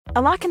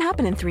A lot can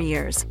happen in 3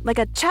 years, like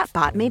a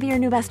chatbot may be your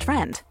new best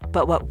friend.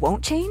 But what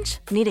won't change?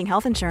 Needing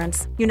health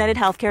insurance. United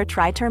Healthcare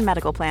Tri-Term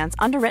Medical Plans,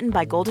 underwritten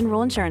by Golden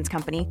Rule Insurance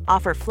Company,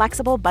 offer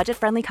flexible,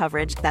 budget-friendly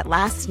coverage that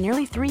lasts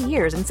nearly 3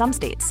 years in some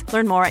states.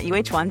 Learn more at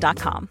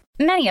uh1.com.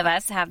 Many of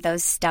us have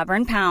those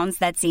stubborn pounds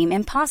that seem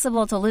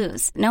impossible to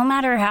lose, no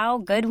matter how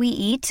good we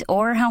eat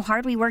or how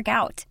hard we work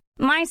out.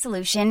 My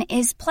solution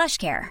is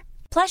PlushCare.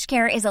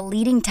 PlushCare is a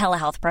leading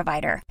telehealth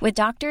provider with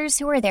doctors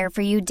who are there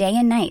for you day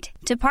and night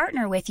to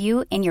partner with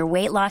you in your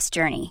weight loss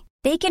journey.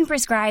 They can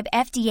prescribe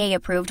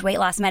FDA-approved weight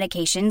loss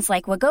medications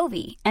like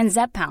Wegovy and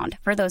Zepbound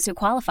for those who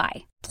qualify.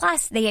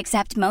 Plus, they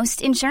accept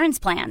most insurance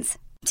plans.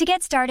 To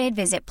get started,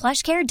 visit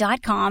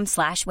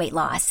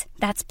plushcare.com/weightloss.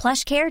 That's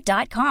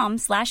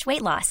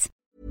plushcare.com/weightloss.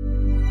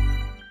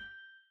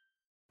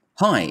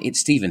 Hi,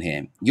 it's Stephen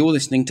here. You're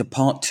listening to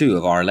part 2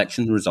 of our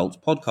election results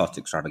podcast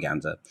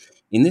extravaganza.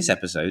 In this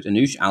episode,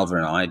 Anoosh Alva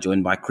and I are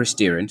joined by Chris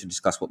Deerin to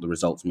discuss what the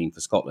results mean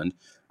for Scotland,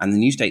 and the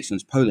New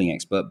Statesman's polling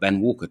expert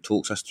Ben Walker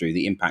talks us through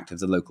the impact of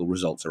the local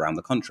results around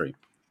the country.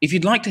 If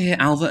you'd like to hear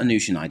Alva,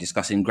 Anoosh and I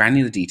discuss in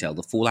granular detail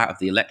the fallout of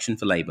the election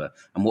for Labour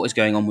and what is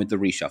going on with the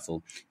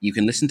reshuffle, you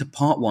can listen to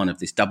part 1 of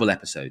this double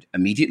episode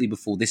immediately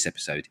before this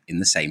episode in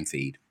the same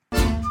feed.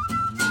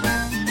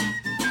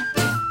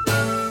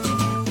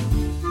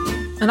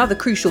 Another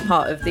crucial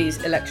part of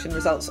these election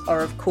results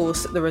are, of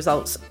course, the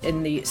results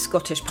in the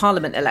Scottish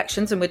Parliament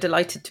elections, and we're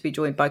delighted to be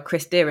joined by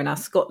Chris Deerin, our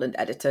Scotland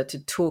editor, to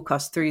talk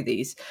us through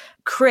these.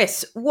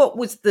 Chris, what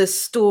was the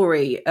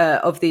story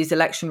of these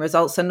election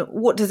results, and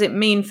what does it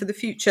mean for the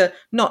future,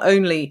 not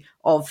only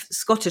of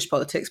Scottish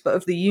politics, but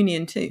of the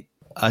Union too?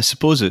 I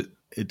suppose it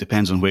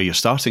depends on where you're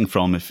starting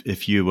from.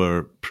 If you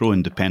were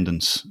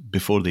pro-independence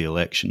before the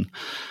election,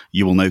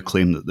 you will now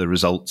claim that the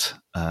result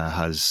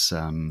has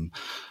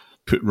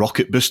put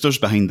rocket boosters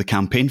behind the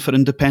campaign for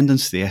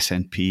independence. The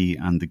SNP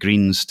and the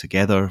Greens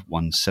together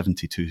won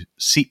 72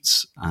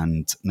 seats,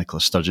 and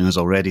Nicola Sturgeon has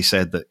already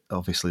said that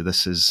obviously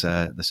this is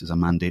a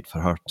mandate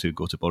for her to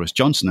go to Boris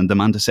Johnson and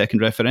demand a second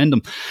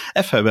referendum.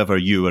 If, however,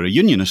 you were a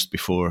unionist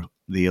before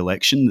the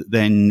election,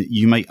 then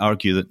you might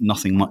argue that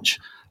nothing much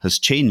has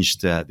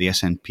changed. The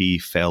SNP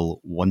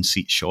fell 1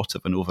 seat short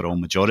of an overall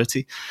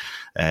majority.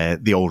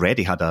 They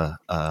already had a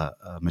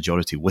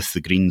majority with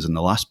the Greens in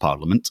the last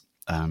Parliament.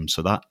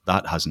 So that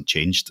hasn't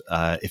changed.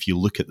 If you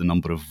look at the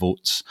number of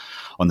votes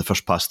on the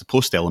first past the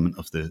post element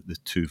of the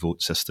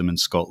two-vote system in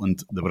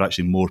Scotland, there were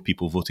actually more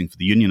people voting for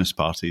the unionist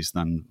parties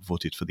than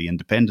voted for the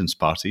independence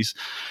parties.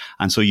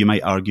 And so you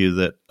might argue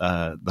that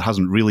there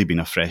hasn't really been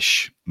a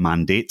fresh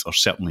mandate, or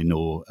certainly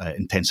no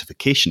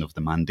intensification of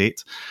the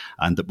mandate,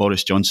 and that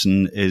Boris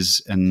Johnson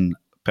is in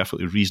a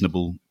perfectly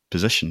reasonable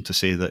position to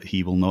say that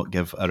he will not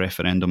give a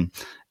referendum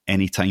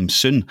anytime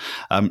soon.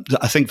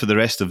 I think for the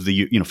rest of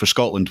for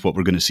Scotland, what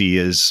we're going to see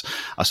is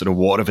a sort of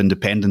war of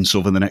independence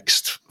over the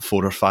next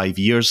 4 or 5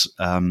 years.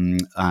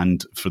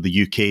 And for the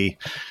UK,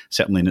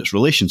 certainly in its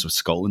relations with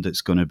Scotland,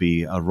 it's going to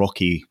be a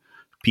rocky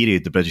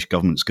period. The British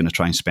government's going to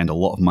try and spend a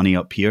lot of money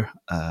up here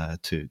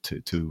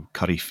to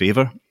curry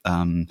favour.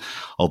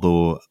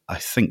 Although I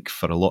think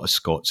for a lot of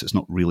Scots, it's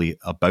not really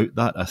about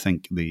that. I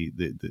think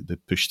the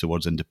push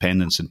towards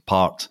independence, in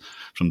part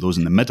from those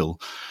in the middle,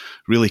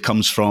 really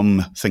comes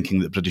from thinking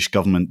that the British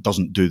government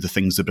doesn't do the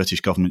things the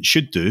British government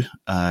should do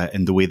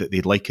in the way that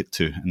they'd like it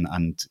to.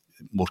 And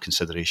more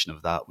consideration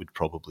of that would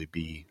probably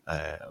be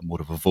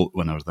more of a vote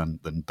winner than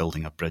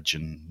building a bridge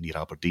near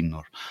Aberdeen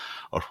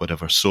or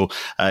whatever. So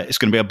it's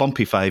going to be a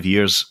bumpy 5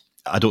 years.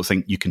 I don't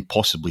think you can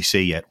possibly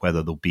say yet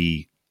whether there'll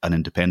be an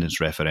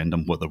independence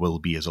referendum. What there will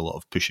be is a lot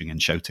of pushing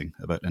and shouting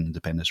about an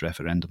independence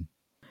referendum.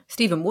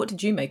 Stephen, what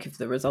did you make of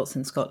the results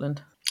in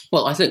Scotland?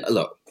 Well, I think,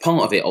 look,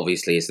 part of it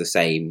obviously is the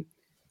same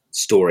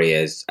story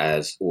as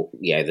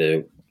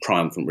the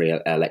triumphant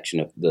re-election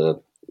of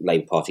the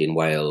Labour Party in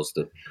Wales,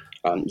 the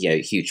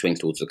huge swings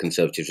towards the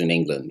Conservatives in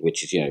England,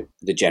 which is,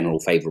 the general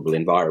favourable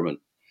environment.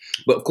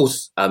 But of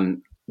course,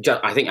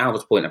 I think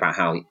Alva's point about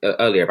how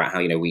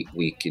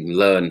we can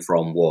learn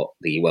from what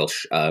the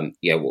Welsh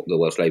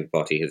Labour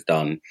Party has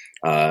done,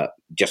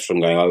 just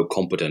from going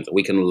competent.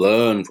 We can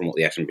learn from what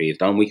the SNP has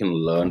done. We can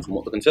learn from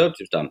what the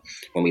Conservatives have done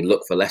when we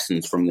look for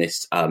lessons from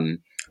this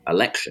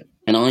election.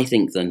 And I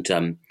think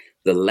that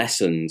the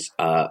lessons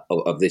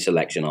of this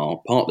election are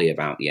partly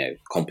about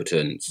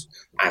competence,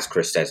 as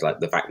Chris says,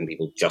 like the fact that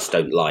people just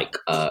don't like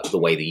the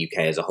way the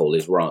UK as a whole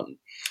is run.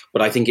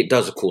 But I think it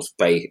does, of course,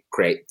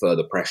 create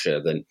further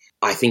pressure. Then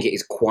I think it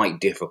is quite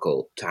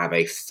difficult to have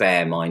a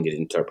fair-minded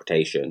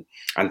interpretation.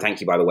 And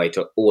thank you, by the way,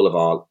 to all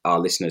of our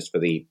listeners for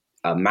the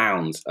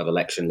mounds of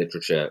election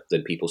literature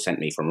that people sent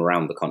me from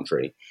around the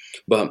country.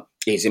 But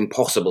it's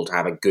impossible to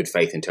have a good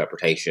faith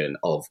interpretation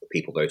of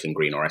people voting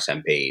Green or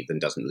SNP that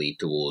doesn't lead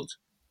towards,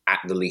 at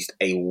the least,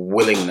 a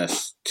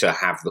willingness to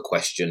have the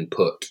question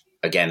put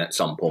again at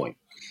some point.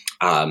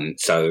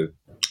 So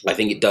I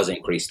think it does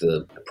increase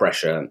the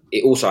pressure.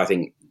 It also, I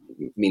think,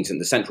 means that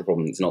the central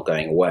problem is not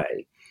going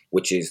away,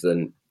 which is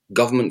then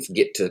governments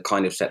get to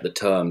kind of set the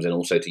terms and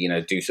also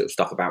to, do sort of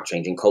stuff about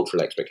changing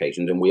cultural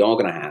expectations. And we are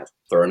going to have,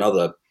 for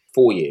another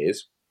 4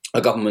 years,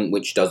 a government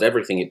which does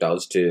everything it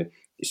does to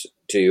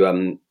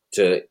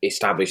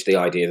establish the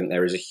idea that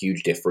there is a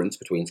huge difference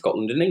between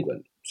Scotland and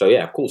England. So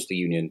yeah, of course the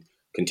union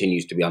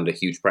continues to be under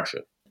huge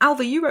pressure.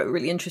 Alva, you wrote a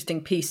really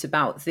interesting piece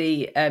about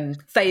the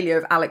failure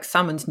of Alex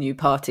Salmond's new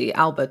party,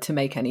 ALBA, to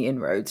make any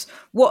inroads.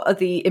 What are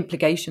the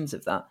implications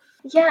of that?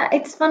 Yeah,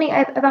 it's funny.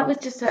 That was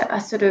just a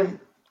sort of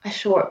a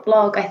short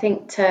blog, I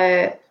think,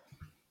 to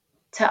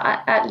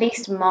at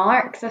least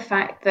mark the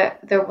fact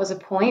that there was a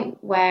point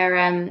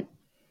where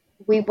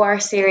we were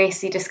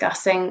seriously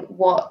discussing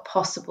what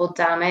possible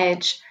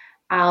damage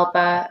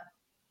ALBA,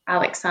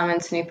 Alex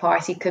Salmond's new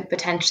party, could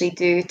potentially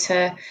do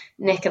to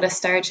Nicola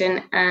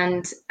Sturgeon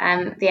and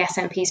the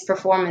SNP's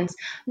performance.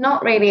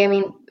 Not really. I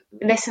mean,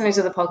 listeners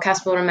of the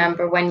podcast will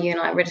remember when you and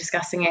I were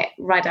discussing it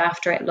right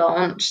after it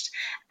launched.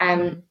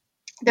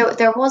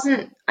 There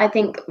wasn't, I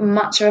think,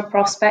 much of a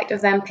prospect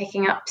of them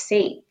picking up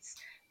seats.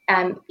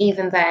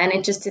 Even then,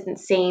 it just didn't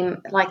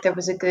seem like there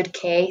was a good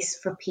case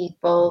for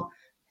people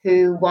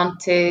who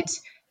wanted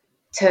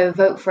to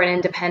vote for an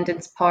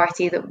independence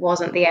party that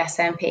wasn't the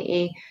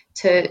SNP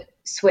to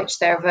switch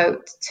their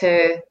vote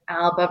to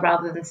ALBA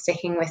rather than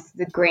sticking with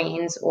the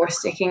Greens or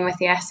sticking with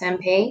the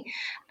SNP,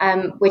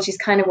 which is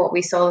kind of what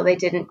we saw. They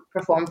didn't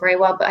perform very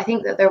well. But I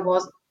think that there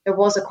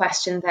was a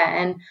question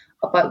then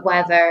about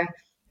whether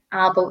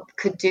ALBA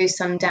could do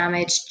some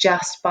damage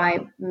just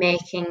by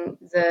making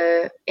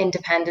the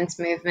independence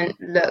movement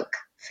look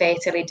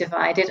fatally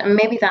divided. And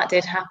maybe that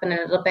did happen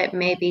a little bit.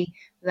 Maybe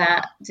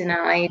that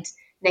denied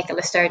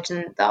Nicola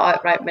Sturgeon the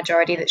outright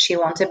majority that she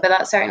wanted, but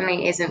that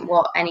certainly isn't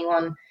what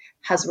anyone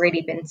has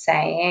really been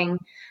saying.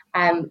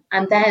 And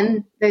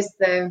then there's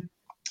the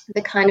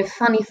kind of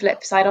funny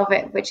flip side of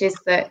it, which is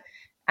that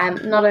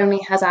not only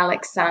has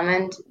Alex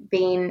Salmond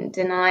been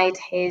denied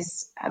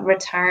his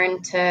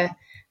return to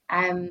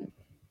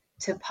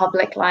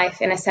public life,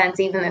 in a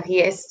sense, even though he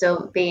is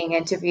still being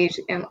interviewed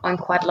on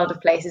quite a lot of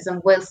places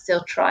and will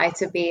still try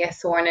to be a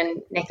thorn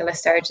in Nicola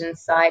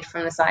Sturgeon's side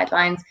from the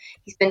sidelines.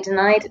 He's been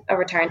denied a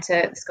return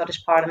to the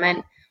Scottish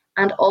Parliament.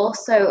 And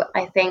also,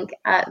 I think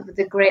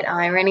the great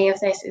irony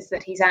of this is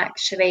that he's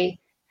actually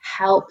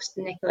helped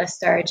Nicola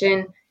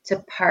Sturgeon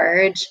to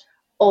purge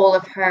all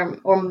of her,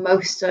 or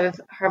most of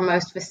her,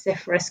 most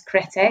vociferous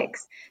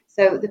critics.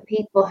 So the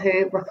people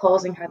who were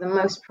causing her the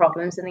most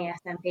problems in the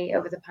SNP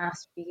over the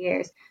past few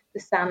years,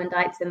 the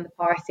Salmondites in the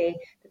party,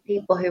 the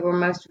people who were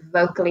most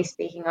vocally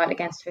speaking out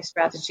against her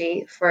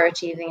strategy for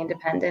achieving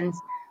independence,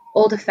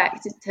 all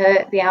defected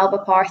to the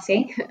ALBA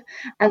party.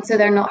 And so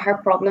they're not her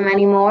problem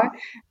anymore.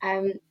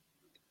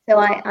 So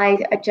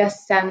I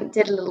just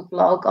did a little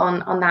blog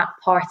on that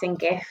parting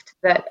gift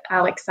that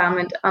Alex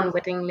Salmond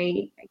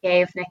unwittingly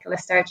gave Nicola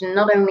Sturgeon.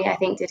 Not only, I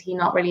think, did he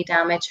not really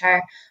damage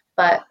her,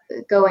 but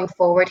going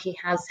forward, he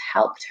has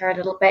helped her a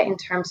little bit in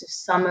terms of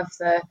some of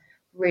the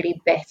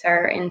really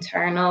bitter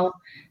internal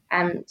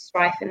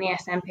strife in the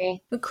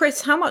SNP. But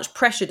Chris, how much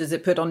pressure does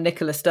it put on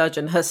Nicola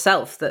Sturgeon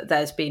herself that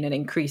there's been an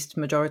increased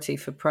majority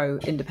for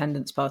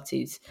pro-independence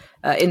parties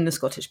in the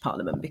Scottish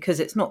Parliament?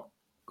 Because it's not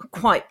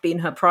quite been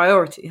her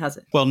priority, has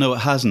it? Well, no, it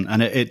hasn't.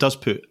 And it does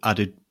put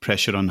added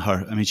pressure on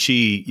her. I mean,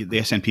 the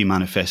SNP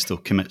manifesto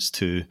commits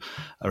to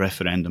a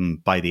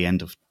referendum by the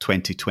end of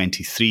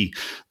 2023.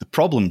 The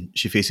problem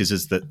she faces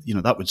is that,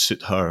 that would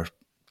suit her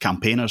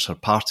campaigners, her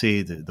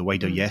party, the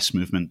wider Yes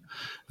movement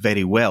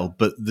very well.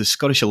 But the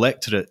Scottish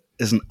electorate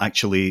isn't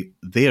actually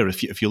there.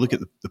 If you look at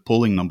the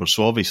polling numbers,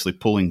 so obviously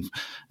polling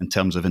in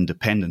terms of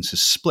independence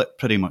is split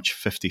pretty much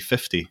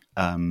 50-50.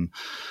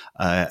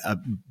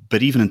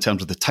 But even in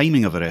terms of the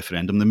timing of a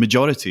referendum, the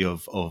majority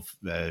of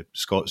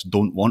Scots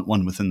don't want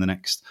one within the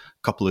next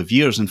couple of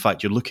years. In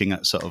fact, you're looking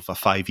at sort of a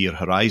 5-year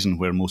horizon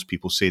where most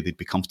people say they'd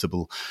be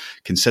comfortable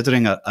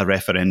considering a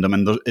referendum.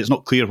 And it's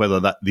not clear whether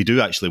that they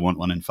do actually want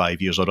one in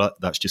 5 years, or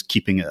that's just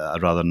keeping it at a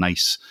rather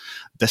nice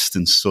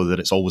distance so that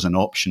it's always an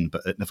option,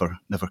 but it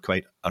never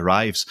quite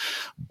arrives.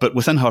 But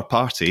within her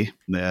party,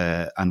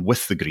 and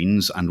with the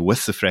Greens and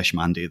with the fresh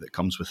mandate that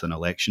comes with an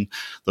election,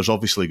 there's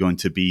obviously going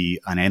to be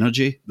an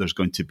energy. There's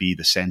going to be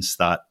the sense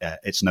that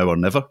it's now or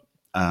never,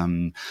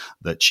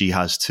 that she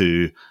has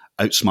to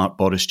outsmart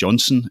Boris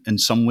Johnson in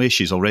some way.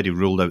 She's already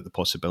ruled out the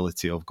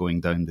possibility of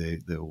going down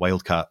the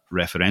wildcat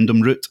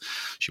referendum route.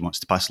 She wants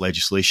to pass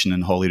legislation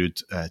in Holyrood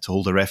to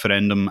hold a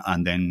referendum,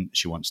 and then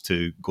she wants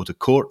to go to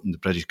court, and the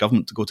British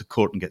government to go to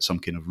court and get some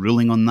kind of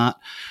ruling on that.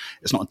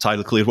 It's not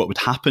entirely clear what would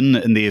happen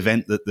in the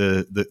event that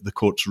the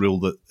courts rule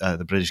that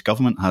the British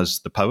government has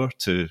the power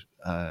to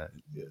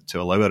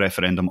allow a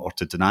referendum or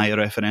to deny a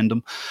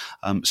referendum.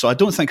 So I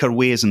don't think her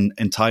way is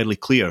entirely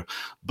clear,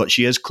 but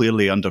she is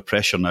clearly under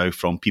pressure now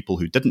from people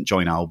who didn't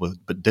join ALBA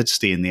but did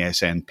stay in the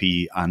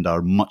SNP and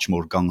are much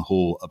more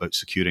gung-ho about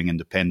securing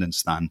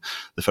independence than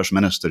the First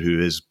Minister, who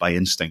is by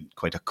instinct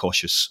quite a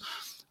cautious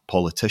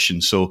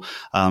politician. So,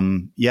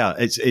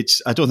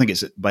 it's. I don't think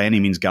it's by any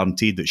means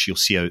guaranteed that she'll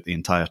see out the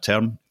entire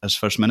term as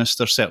First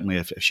Minister. Certainly,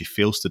 if she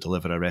fails to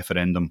deliver a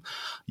referendum,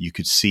 you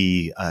could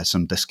see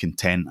some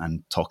discontent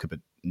and talk about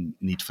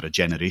need for a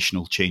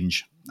generational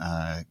change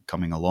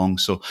coming along.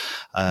 So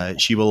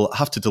she will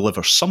have to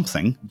deliver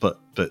something, but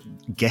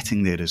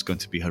getting there is going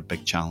to be her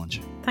big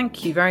challenge.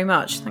 Thank you very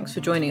much. Thanks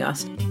for joining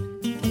us.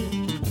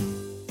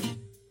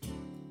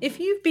 If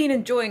you've been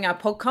enjoying our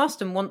podcast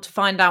and want to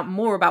find out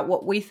more about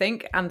what we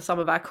think, and some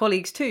of our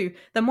colleagues too,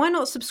 then why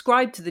not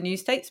subscribe to The New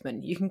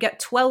Statesman? You can get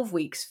 12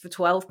 weeks for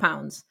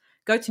 £12.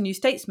 Go to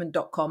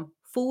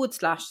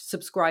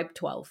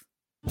newstatesman.com/subscribe12.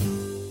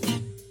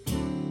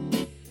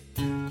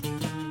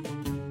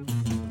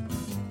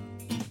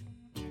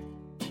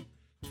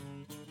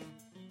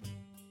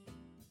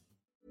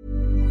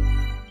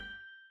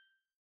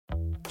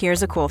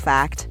 Here's a cool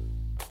fact.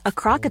 A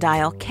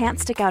crocodile can't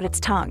stick out its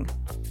tongue.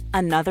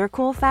 Another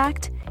cool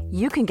fact,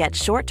 you can get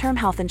short-term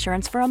health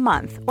insurance for a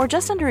month or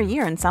just under a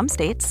year in some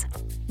states.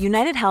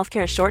 United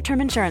Healthcare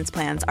short-term insurance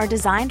plans are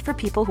designed for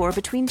people who are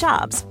between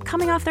jobs,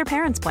 coming off their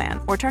parents'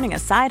 plan, or turning a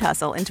side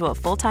hustle into a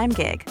full-time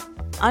gig.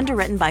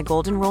 Underwritten by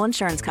Golden Rule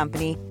Insurance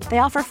Company, they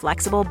offer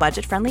flexible,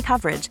 budget-friendly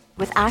coverage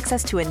with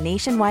access to a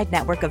nationwide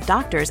network of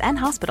doctors and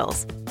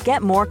hospitals.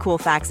 Get more cool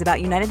facts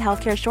about United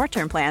Healthcare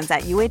short-term plans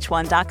at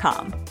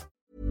uh1.com.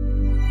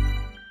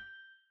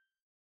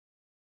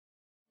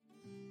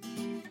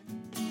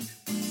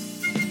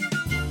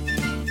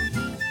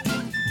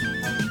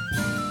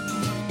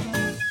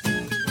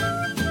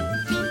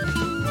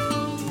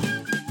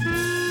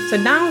 So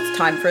now it's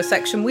time for a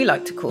section we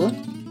like to call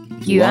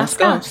You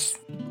Ask Us.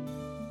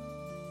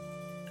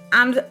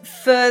 And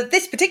for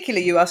this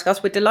particular You Ask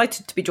Us, we're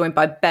delighted to be joined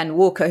by Ben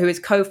Walker, who is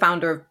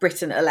co-founder of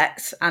Britain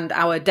Elects and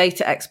our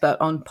data expert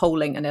on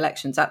polling and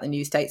elections at The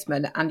New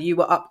Statesman. And you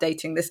were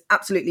updating this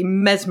absolutely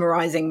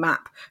mesmerising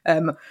map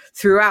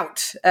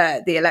throughout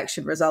the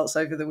election results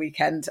over the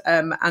weekend.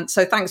 And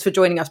so thanks for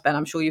joining us, Ben.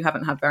 I'm sure you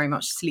haven't had very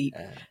much sleep.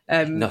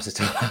 Not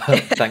at all.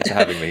 Thanks for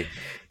having me.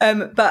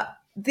 But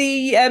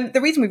the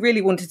reason we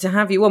really wanted to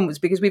have you on was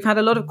because we've had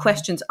a lot of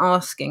questions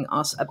asking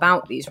us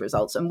about these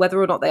results and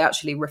whether or not they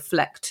actually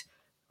reflect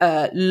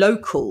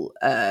local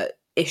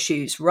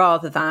issues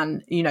rather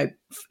than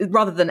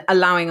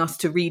allowing us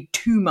to read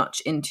too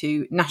much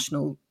into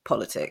national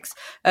politics.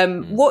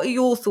 What are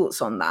your thoughts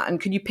on that?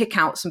 And can you pick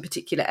out some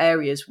particular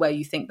areas where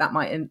you think that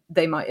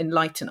they might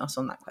enlighten us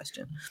on that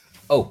question?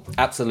 Oh,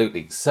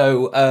 absolutely.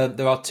 So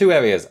there are two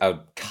areas I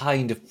would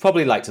kind of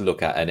probably like to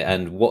look at.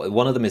 And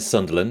one of them is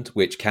Sunderland,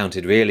 which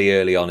counted really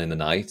early on in the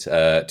night,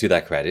 to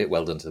their credit.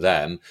 Well done to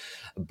them.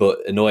 But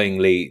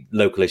annoyingly,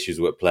 local issues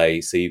were at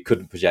play, so you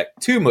couldn't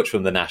project too much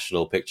from the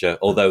national picture.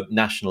 Although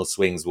national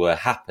swings were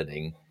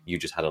happening, you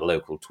just had a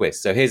local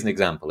twist. So here's an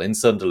example. In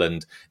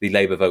Sunderland, the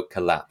Labour vote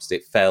collapsed.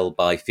 It fell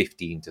by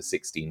 15 to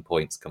 16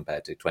 points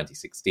compared to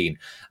 2016.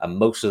 And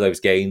most of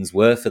those gains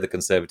were for the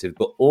Conservatives,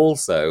 but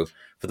also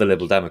for the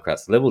Liberal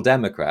Democrats. The Liberal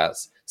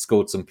Democrats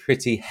scored some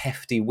pretty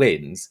hefty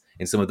wins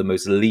in some of the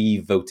most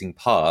Leave voting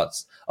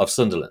parts of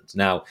Sunderland.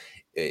 Now,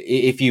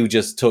 if you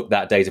just took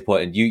that data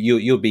point, and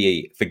you'll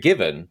be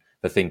forgiven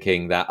for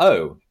thinking that,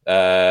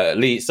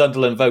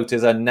 Sunderland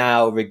voters are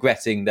now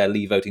regretting their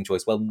Leave voting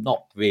choice. Well,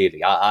 not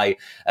really.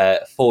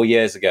 4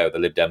 years ago, the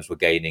Lib Dems were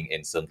gaining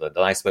in Sunderland,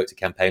 and I spoke to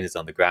campaigners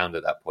on the ground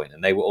at that point,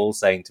 and they were all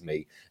saying to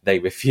me they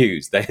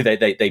refused.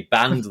 They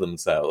banned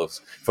themselves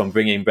from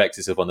bringing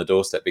Brexit up on the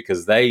doorstep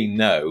because they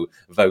know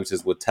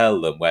voters would tell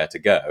them where to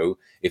go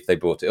if they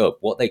brought it up.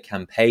 What they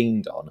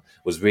campaigned on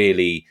was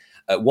really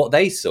what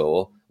they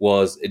saw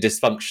was a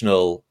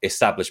dysfunctional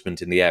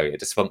establishment in the area,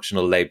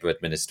 dysfunctional Labour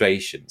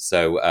administration.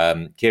 So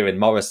Kieran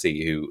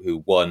Morrissey,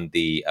 who won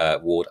the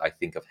ward, I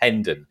think, of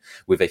Hendon,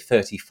 with a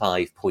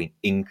 35-point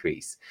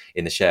increase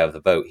in the share of the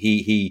vote,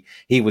 he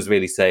was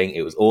really saying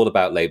it was all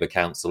about Labour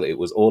Council, it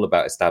was all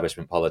about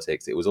establishment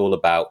politics, it was all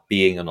about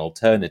being an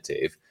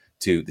alternative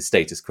to the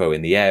status quo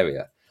in the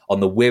area. On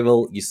the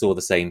Wirral, you saw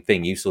the same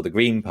thing. You saw the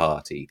Green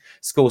Party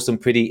score some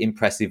pretty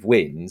impressive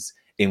wins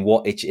in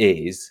what it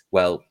is,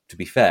 well, to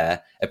be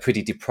fair, a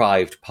pretty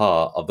deprived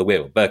part of the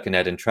Wirral,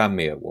 Birkenhead and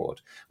Tranmere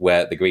ward,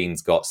 where the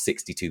Greens got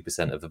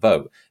 62% of the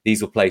vote.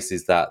 These were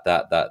places that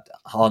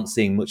aren't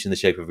seeing much in the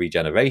shape of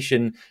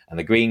regeneration, and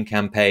the Green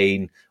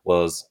campaign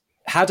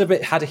had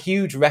a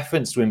huge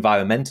reference to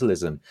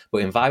environmentalism,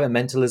 but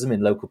environmentalism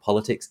in local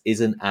politics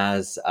isn't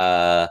as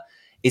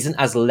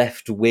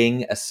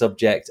left-wing a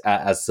subject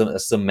as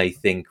some may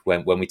think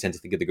when we tend to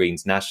think of the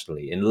Greens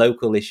nationally. In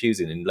local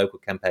issues and in local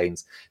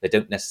campaigns, they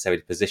don't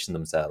necessarily position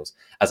themselves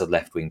as a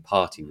left-wing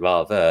party.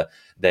 Rather,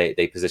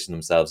 they position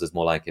themselves as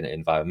more like an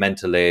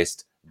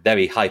environmentalist,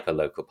 very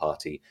hyper-local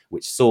party,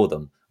 which saw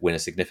them win a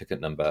significant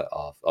number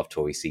of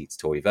Tory seats,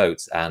 Tory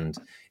votes, and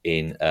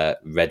in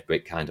red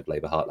brick kind of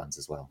Labour heartlands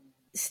as well.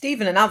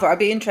 Stephen and Alva, I'd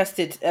be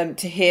interested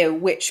to hear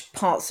which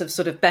parts of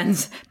sort of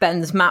Ben's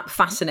map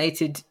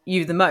fascinated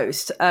you the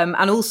most,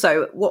 and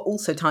also what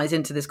also ties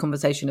into this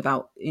conversation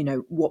about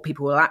what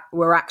people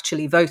were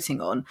actually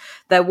voting on.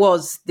 There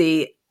was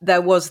the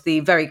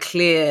very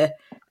clear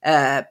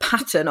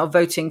pattern of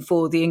voting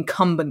for the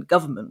incumbent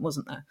government,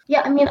 wasn't there?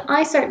 Yeah, I mean,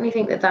 I certainly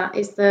think that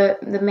is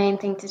the main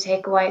thing to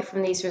take away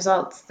from these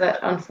results. That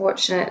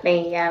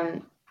unfortunately,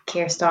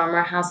 Keir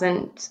Starmer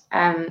hasn't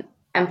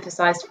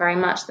emphasised very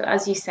much that,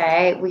 as you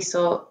say, we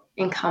saw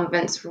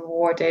incumbents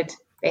rewarded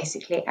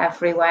basically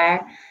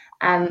everywhere.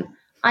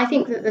 I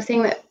think that the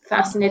thing that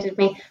fascinated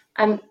me,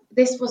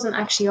 this wasn't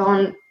actually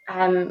on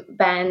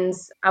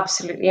Ben's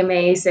absolutely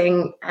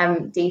amazing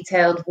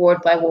detailed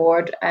ward by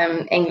ward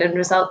England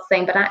results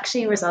thing, but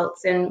actually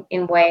results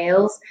in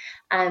Wales,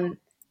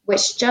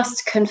 which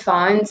just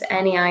confounds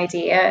any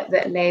idea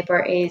that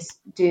Labour is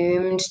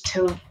doomed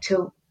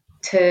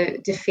to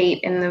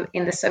defeat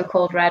in the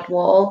so-called red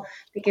wall,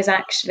 because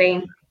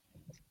actually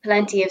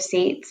plenty of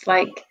seats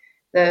like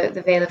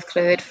the Vale of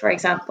Clwyd, for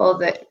example,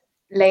 that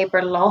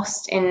Labour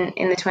lost in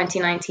the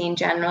 2019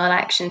 general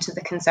election to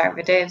the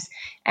Conservatives,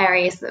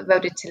 areas that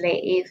voted to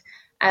leave,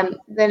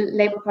 the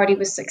Labour Party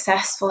was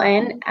successful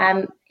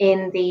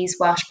in these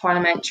Welsh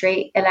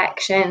parliamentary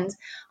elections.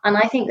 And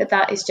I think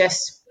that is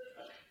just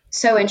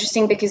so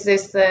interesting, because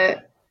there's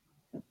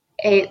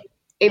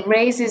it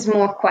raises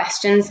more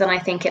questions than I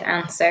think it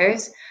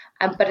answers,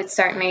 but it's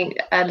certainly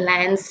a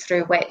lens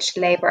through which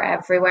Labour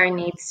everywhere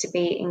needs to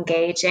be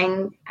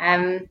engaging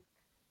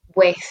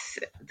with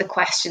the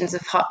questions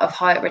of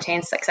how it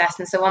retains success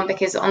and so on.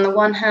 Because on the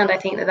one hand, I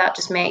think that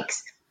just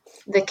makes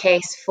the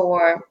case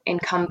for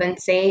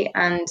incumbency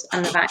and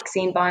the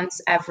vaccine bounce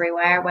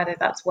everywhere, whether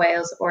that's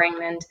Wales or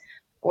England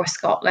or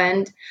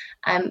Scotland.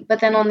 But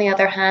then on the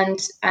other hand,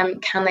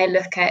 can they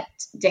look at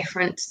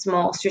different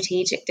small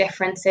strategic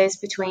differences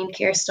between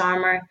Keir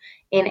Starmer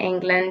in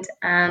England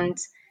and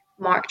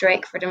Mark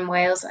Drakeford in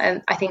Wales?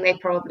 And I think they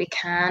probably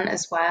can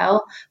as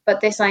well.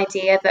 But this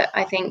idea that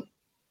I think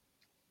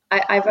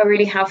I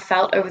really have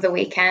felt over the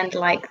weekend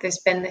like there's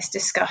been this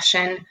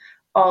discussion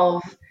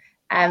of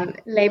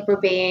Labour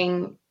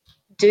being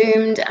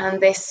doomed and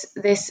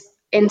this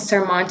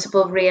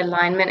insurmountable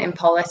realignment in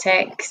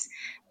politics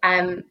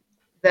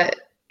that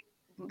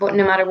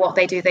no matter what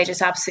they do, they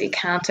just absolutely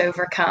can't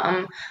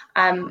overcome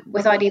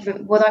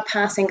without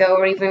passing go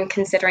or even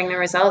considering the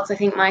results. I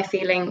think my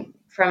feeling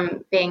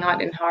from being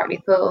out in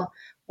Hartlepool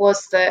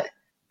was that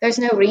there's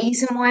no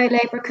reason why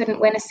Labour couldn't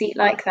win a seat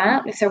like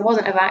that. If there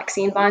wasn't a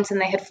vaccine bounce and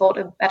they had fought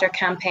a better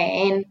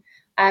campaign,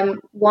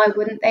 why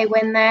wouldn't they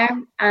win there?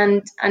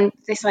 And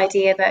this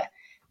idea that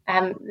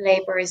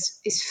Labour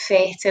is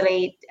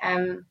fatally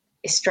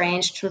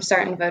estranged from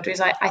certain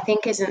voters, I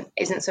think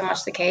isn't so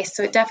much the case.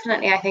 So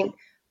definitely, I think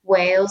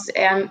Wales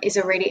is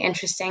a really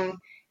interesting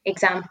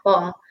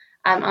example.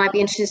 I'd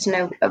be interested to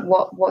know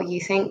what you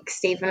think,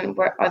 Stephen.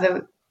 What are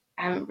the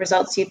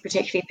results you'd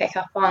particularly pick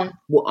up on?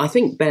 Well, I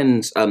think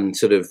Ben's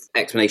sort of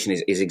explanation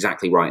is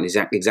exactly right,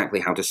 and exactly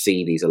how to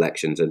see these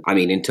elections. And I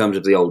mean, in terms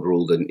of the old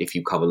rule that if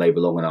you cover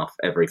Labour long enough,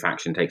 every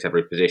faction takes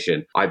every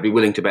position, I'd be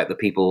willing to bet the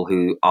people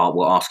who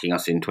were asking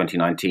us in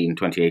 2019,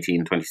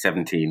 2018,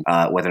 2017,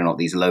 whether or not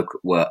these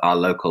are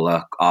local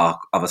are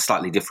of a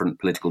slightly different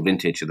political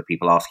vintage to the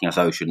people asking us,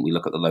 oh, shouldn't we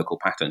look at the local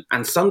pattern?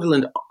 And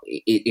Sunderland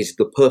is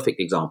the perfect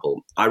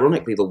example.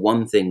 Ironically, the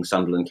one thing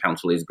Sunderland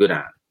Council is good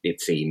at, it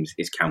seems,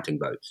 is counting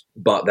votes.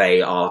 But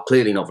they are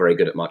clearly not very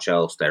good at much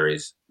else.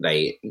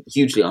 They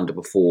hugely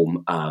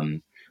underperform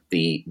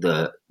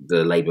the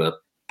Labour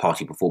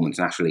Party performance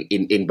nationally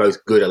in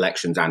both good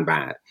elections and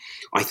bad.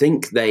 I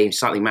think they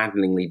slightly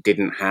maddeningly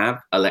didn't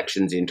have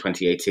elections in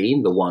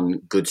 2018, the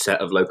one good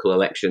set of local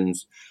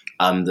elections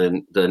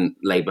than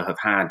Labour have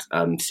had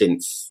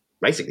since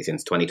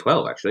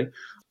 2012, actually.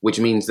 Which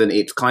means that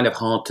it's kind of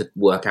hard to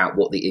work out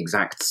what the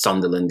exact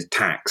Sunderland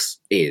tax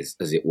is,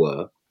 as it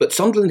were. But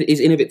Sunderland is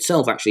in of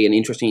itself actually an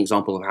interesting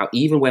example of how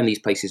even when these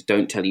places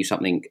don't tell you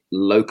something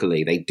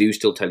locally, they do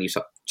still tell you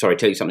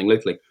something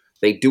locally.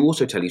 They do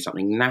also tell you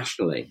something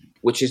nationally,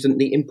 which is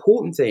the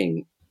important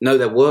thing. No,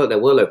 there were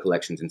local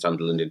elections in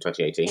Sunderland in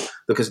 2018,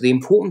 because the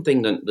important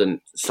thing that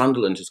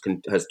Sunderland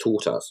has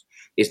taught us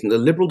is that the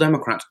Liberal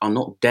Democrats are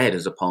not dead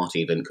as a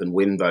party that can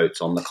win votes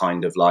on the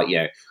kind of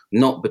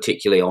not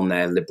particularly on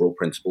their liberal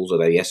principles,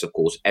 although yes, of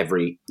course,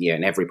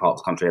 in every part of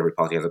the country, every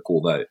party has a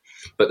core vote,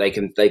 but they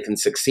can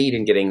succeed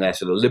in getting their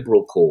sort of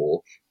liberal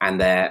core and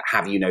their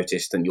have you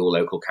noticed that your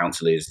local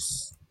council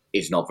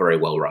is not very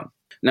well run.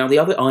 Now, the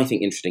other, I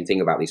think, interesting thing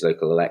about these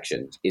local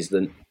elections is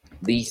that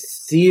the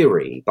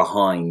theory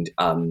behind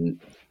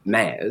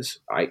mayors,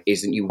 right,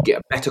 is that you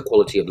get a better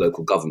quality of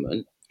local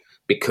government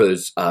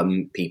because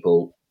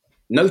people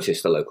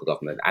notice the local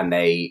government and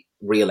they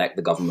re-elect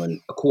the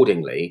government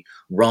accordingly,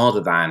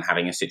 rather than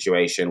having a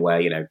situation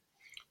where,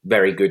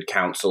 very good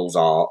councils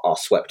are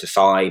swept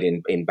aside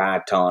in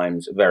bad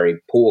times,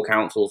 very poor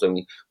councils.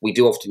 And we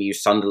do often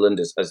use Sunderland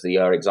as the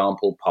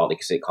example, partly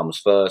because it comes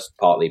first,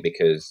 partly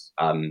because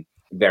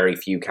very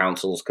few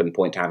councils can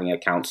point to having a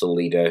council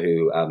leader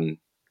who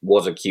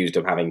was accused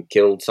of having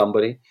killed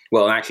somebody.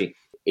 Well, actually,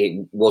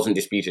 it wasn't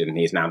disputed and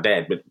he is now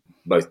dead, but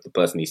both the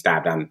person he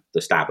stabbed and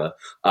the stabber.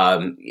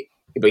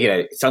 But,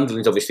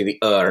 Sunderland's obviously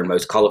the and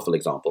most colourful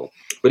example.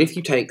 But if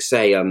you take,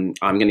 say, I'm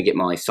going to get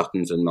my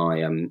Suttons and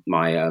my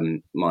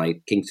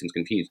Kingstons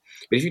confused.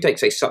 But if you take,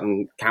 say,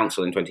 Sutton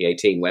Council in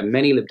 2018, where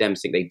many Lib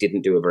Dems think they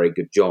didn't do a very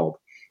good job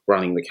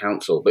running the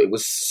council. But it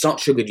was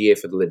such a good year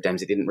for the Lib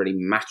Dems, it didn't really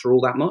matter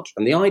all that much.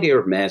 And the idea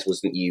of mayors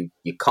was that you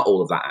cut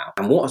all of that out.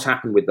 And what has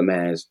happened with the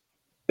mayors,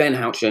 Ben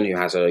Houchen, who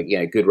has a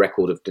good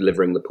record of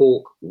delivering the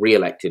pork,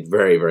 re-elected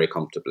very, very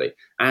comfortably.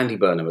 Andy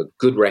Burnham, a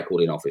good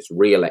record in office,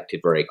 re-elected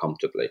very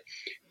comfortably.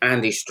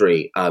 Andy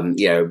Street,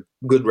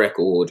 good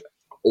record,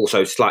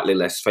 also slightly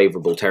less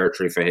favourable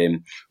territory for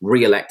him,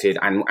 re-elected.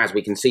 And as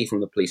we can see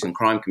from the police and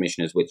crime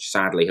commissioners, which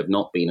sadly have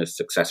not been as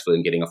successful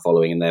in getting a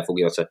following, and therefore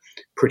give us a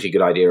pretty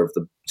good idea of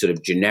the sort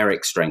of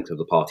generic strength of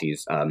the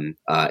parties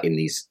in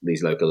these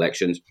local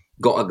elections,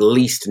 got at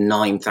least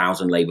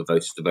 9,000 Labour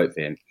voters to vote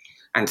for him.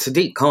 And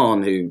Sadiq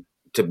Khan, who,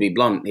 to be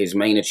blunt, his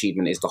main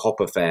achievement is the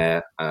Hopper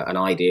Fair, an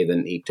idea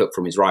that he took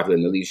from his rival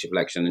in the leadership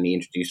election and he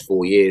introduced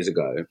 4 years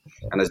ago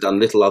and has done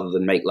little other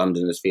than make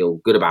Londoners feel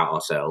good about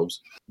ourselves,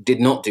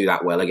 did not do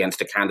that well against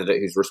a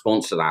candidate whose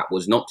response to that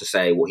was not to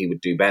say what he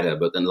would do better,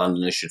 but that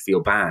Londoners should feel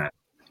bad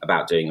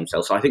about doing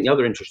themselves. So I think the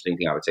other interesting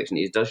thing I would say is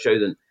it does show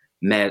that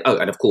Mayor,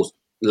 and of course,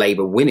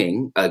 Labour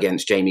winning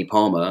against Jamie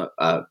Palmer,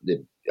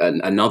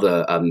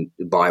 another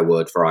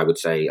byword for, I would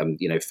say,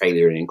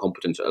 failure and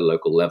incompetence at a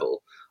local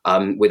level,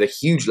 with a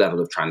huge level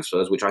of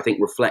transfers, which I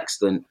think reflects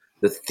the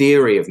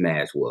theory of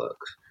mayors' work.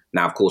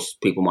 Now, of course,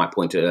 people might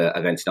point to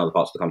events in other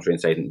parts of the country and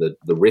say that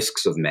the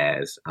risks of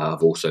mayors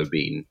have also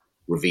been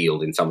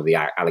revealed in some of the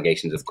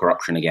allegations of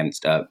corruption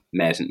against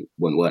mayors and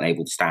weren't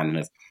able to stand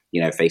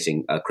and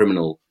facing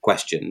criminal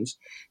questions,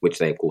 which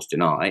they, of course,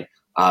 deny.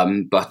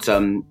 But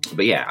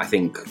yeah, I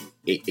think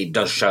it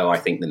does show, I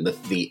think,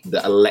 that the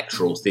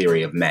electoral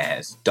theory of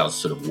mayors does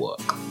sort of work.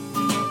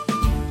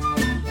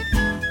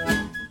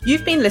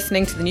 You've been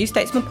listening to the New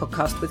Statesman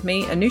podcast with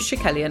me, Anoosh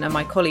Chakelian, and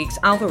my colleagues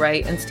Alva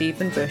Ray and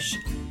Stephen Bush.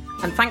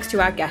 And thanks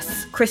to our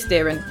guests, Chris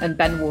Deerin and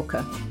Ben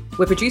Walker.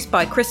 We're produced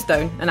by Chris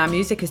Stone, and our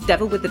music is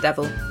Devil with the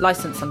Devil,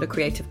 licensed under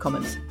Creative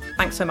Commons.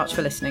 Thanks so much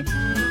for listening.